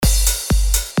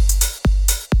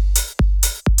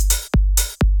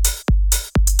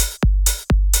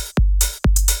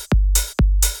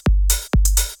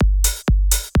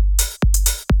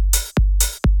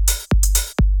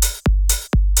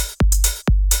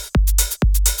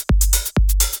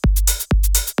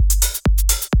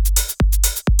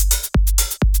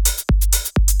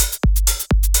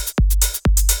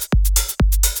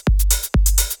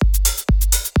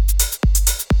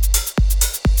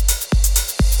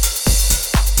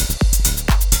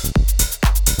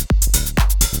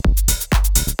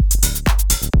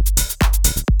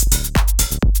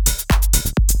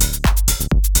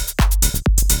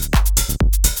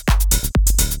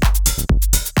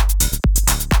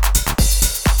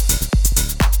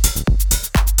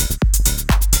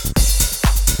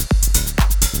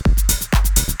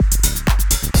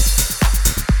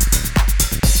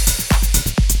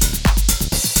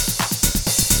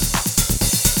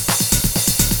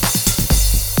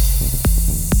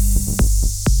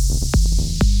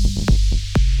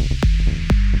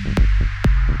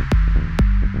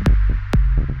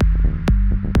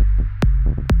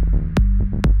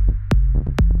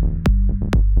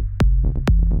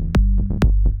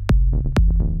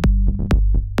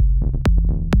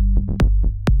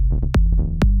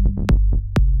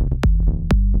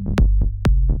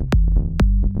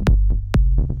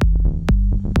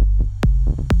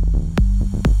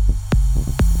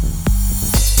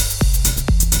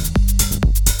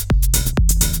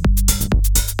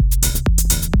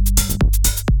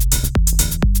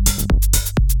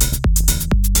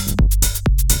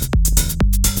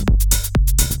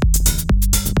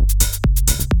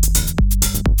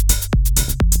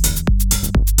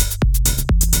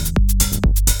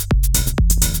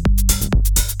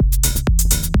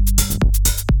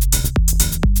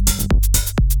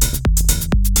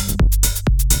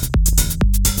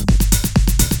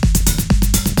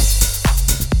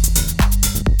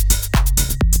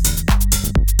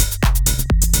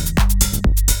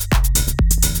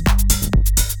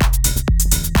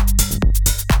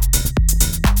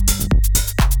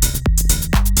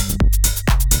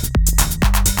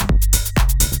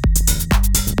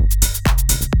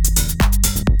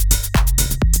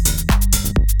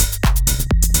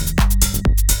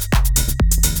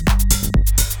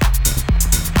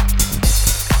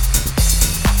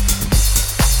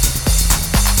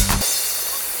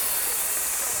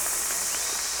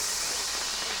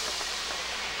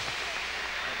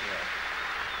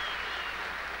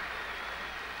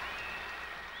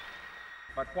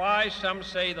why, some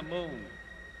say, the moon?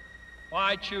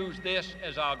 Why choose this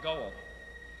as our goal?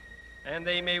 And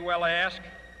they may well ask,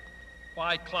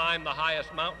 why climb the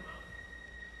highest mountain?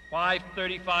 Why,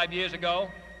 35 years ago,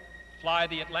 fly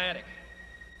the Atlantic?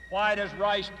 Why does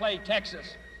Rice play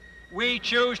Texas? We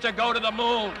choose to go to the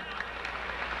moon.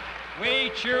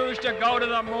 We choose to go to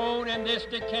the moon in this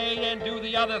decade and do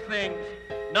the other things,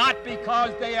 not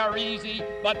because they are easy,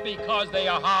 but because they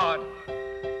are hard.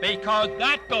 Because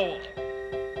that goal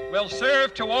will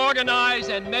serve to organize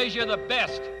and measure the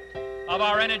best of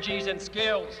our energies and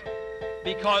skills.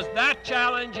 Because that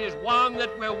challenge is one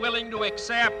that we're willing to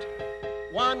accept,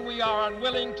 one we are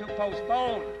unwilling to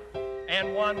postpone,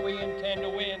 and one we intend to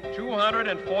win.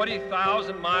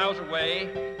 240,000 miles away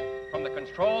from the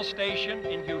control station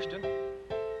in Houston,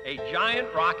 a giant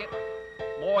rocket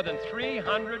more than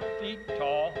 300 feet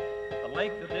tall, the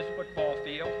length of this football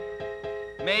field,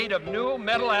 made of new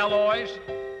metal alloys,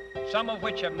 some of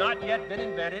which have not yet been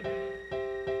invented,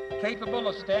 capable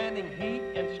of standing heat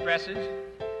and stresses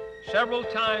several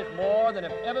times more than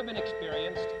have ever been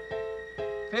experienced,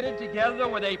 fitted together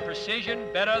with a precision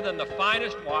better than the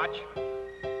finest watch,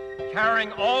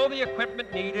 carrying all the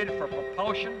equipment needed for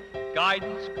propulsion,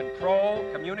 guidance, control,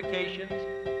 communications,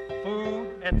 food,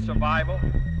 and survival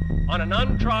on an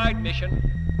untried mission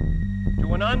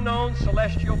to an unknown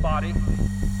celestial body,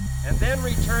 and then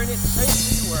return it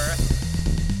safely to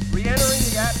Earth, re-entering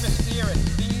the atmosphere at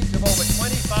speeds of over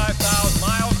 25,000